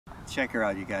Check her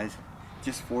out, you guys.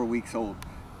 Just 4 weeks old.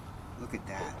 Look at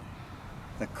that.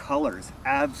 The color is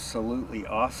absolutely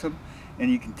awesome, and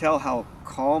you can tell how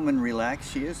calm and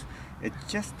relaxed she is at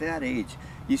just that age.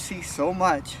 You see so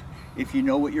much if you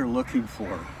know what you're looking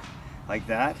for, like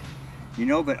that, you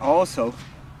know, but also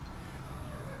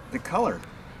the color.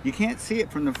 You can't see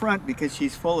it from the front because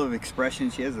she's full of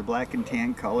expression. She has a black and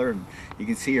tan color, and you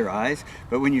can see her eyes,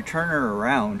 but when you turn her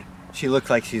around, she looks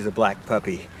like she's a black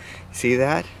puppy. See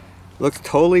that? Looks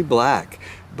totally black,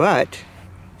 but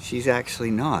she's actually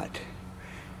not.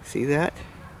 See that?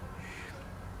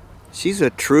 She's a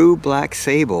true black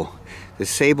sable. The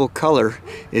sable color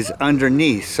is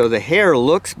underneath, so the hair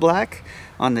looks black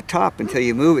on the top until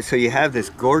you move it, so you have this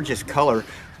gorgeous color.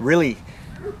 Really,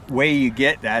 way you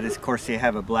get that is, of course, you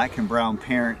have a black and brown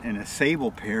parent and a sable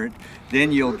parent.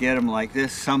 Then you'll get them like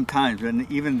this sometimes,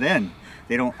 and even then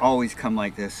they don't always come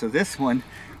like this. So this one,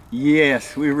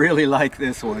 yes, we really like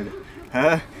this one.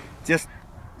 Just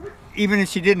even if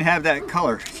she didn't have that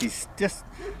color, she's just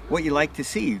what you like to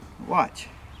see. Watch,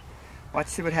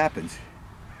 see what happens.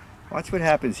 Watch what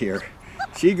happens here.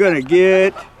 She's gonna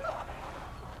get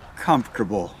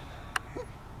comfortable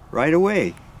right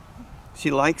away. She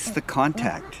likes the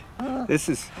contact. This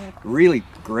is really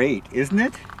great, isn't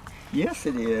it? Yes,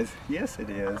 it is. Yes, it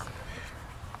is.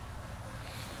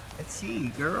 Let's see,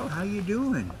 girl, how you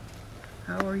doing?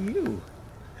 How are you?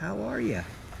 How are you?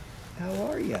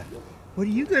 How are you? What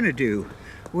are you gonna do?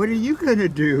 What are you gonna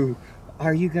do?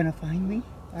 Are you gonna find me?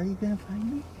 Are you gonna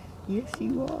find me? Yes,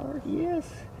 you are. Yes.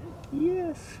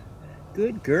 Yes.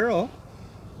 Good girl.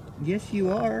 Yes,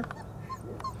 you are.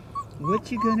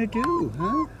 What you gonna do,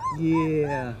 huh?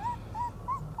 Yeah.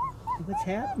 What's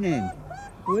happening?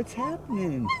 What's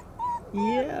happening?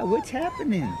 Yeah, what's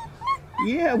happening?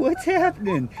 Yeah, what's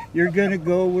happening? You're gonna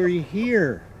go where you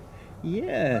hear.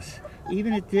 Yes.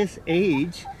 Even at this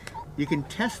age, you can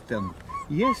test them.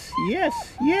 Yes,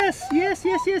 yes, yes, yes,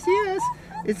 yes, yes, yes.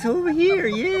 It's over here.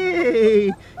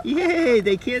 Yay! Yay!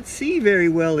 They can't see very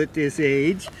well at this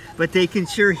age, but they can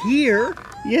sure hear.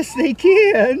 Yes, they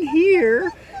can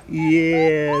hear.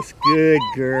 Yes, good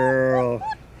girl.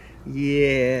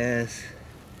 Yes.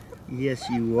 Yes,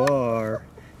 you are.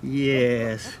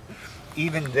 Yes.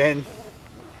 Even then,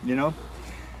 you know,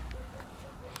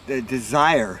 the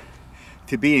desire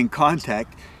to be in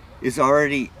contact is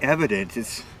already evident.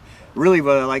 It's really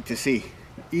what I like to see.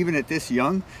 Even at this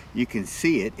young, you can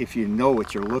see it if you know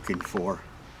what you're looking for.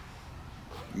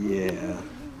 Yeah.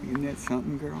 Isn't that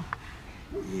something, girl?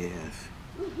 Yes.